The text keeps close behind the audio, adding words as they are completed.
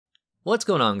What's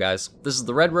going on, guys? This is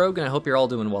the Red Rogue, and I hope you're all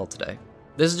doing well today.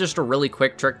 This is just a really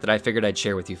quick trick that I figured I'd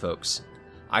share with you folks.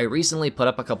 I recently put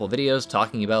up a couple videos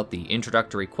talking about the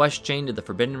introductory quest chain to the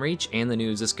Forbidden Reach and the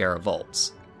new Zskera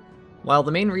vaults. While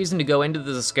the main reason to go into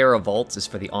the Zskera vaults is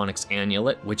for the Onyx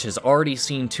Amulet, which has already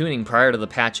seen tuning prior to the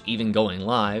patch even going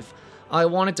live, I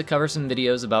wanted to cover some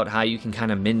videos about how you can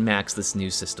kind of min-max this new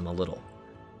system a little.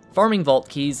 Farming vault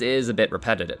keys is a bit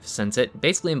repetitive, since it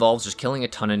basically involves just killing a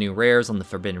ton of new rares on the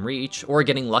Forbidden Reach, or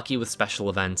getting lucky with special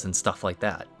events and stuff like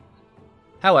that.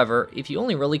 However, if you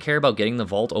only really care about getting the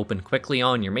vault open quickly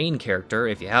on your main character,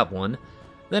 if you have one,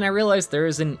 then I realized there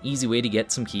is an easy way to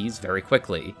get some keys very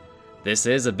quickly. This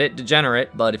is a bit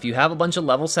degenerate, but if you have a bunch of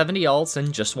level 70 alts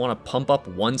and just want to pump up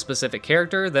one specific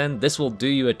character, then this will do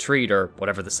you a treat, or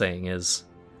whatever the saying is.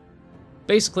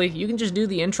 Basically, you can just do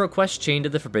the intro quest chain to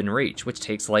the Forbidden Reach, which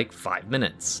takes like 5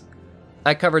 minutes.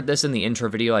 I covered this in the intro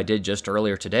video I did just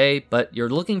earlier today, but you're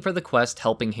looking for the quest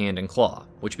Helping Hand and Claw,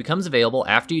 which becomes available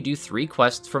after you do 3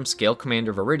 quests from Scale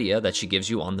Commander Viridia that she gives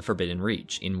you on the Forbidden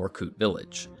Reach in Morkut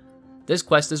Village. This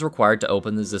quest is required to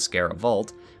open the Zskera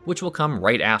vault, which will come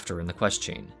right after in the quest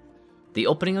chain. The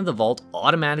opening of the vault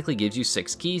automatically gives you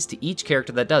 6 keys to each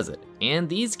character that does it, and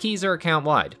these keys are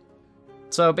account-wide.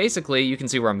 So basically, you can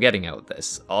see where I'm getting at with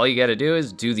this. All you gotta do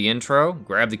is do the intro,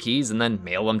 grab the keys, and then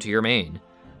mail them to your main.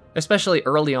 Especially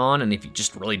early on, and if you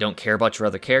just really don't care about your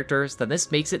other characters, then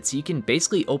this makes it so you can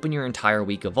basically open your entire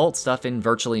week of vault stuff in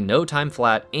virtually no time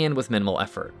flat and with minimal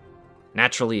effort.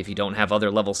 Naturally, if you don't have other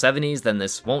level 70s, then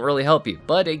this won't really help you,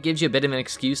 but it gives you a bit of an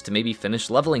excuse to maybe finish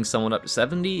leveling someone up to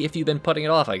 70 if you've been putting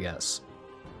it off, I guess.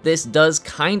 This does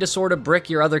kinda sorta brick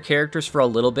your other characters for a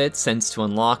little bit, since to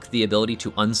unlock the ability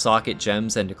to unsocket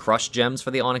gems and to crush gems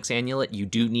for the Onyx Amulet, you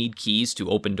do need keys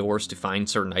to open doors to find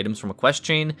certain items from a quest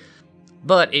chain.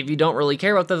 But if you don't really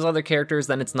care about those other characters,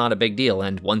 then it's not a big deal,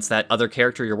 and once that other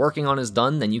character you're working on is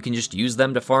done, then you can just use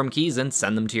them to farm keys and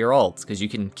send them to your alts, because you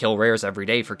can kill rares every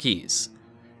day for keys.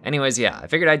 Anyways, yeah, I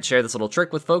figured I'd share this little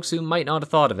trick with folks who might not have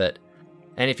thought of it.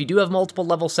 And if you do have multiple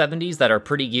level 70s that are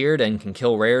pretty geared and can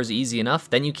kill rares easy enough,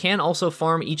 then you can also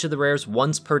farm each of the rares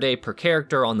once per day per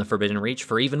character on the Forbidden Reach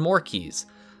for even more keys.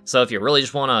 So if you really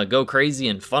just want to go crazy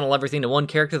and funnel everything to one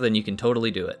character, then you can totally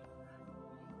do it.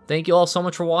 Thank you all so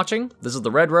much for watching. This is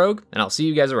the Red Rogue, and I'll see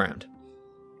you guys around.